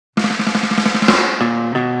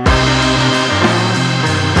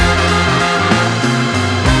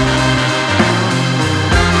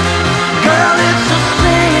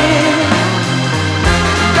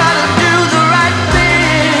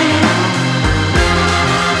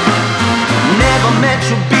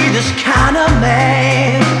this kind of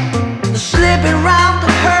man, slipping round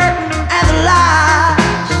the hurt and the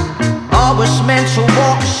lies, always meant to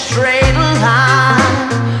walk a straight line,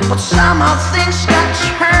 but somehow things got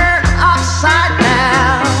turned upside down.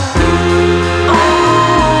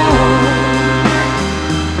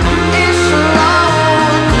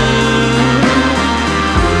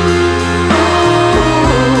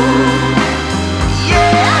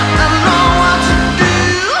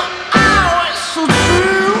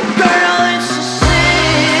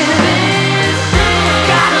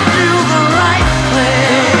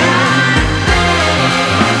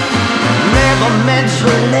 To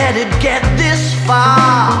let it get this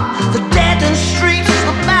far, the dead-end streets,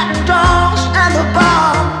 the back doors and the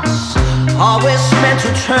bars, always meant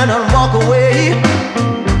to turn and walk away,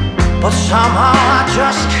 but somehow I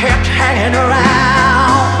just kept hanging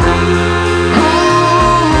around.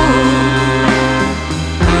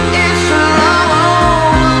 It's long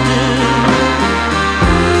overdue.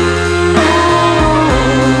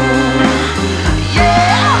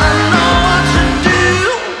 Yeah, I know what to do.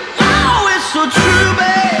 Oh, it's so true,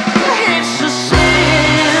 babe. It's a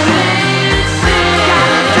sin.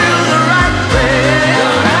 Gotta do the right thing.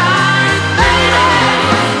 Baby,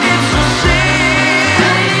 it's a sin.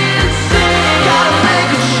 Gotta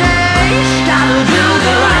make a change. Gotta do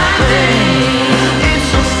the right thing. It's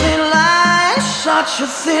a thin line, such a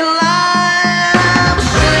thin line.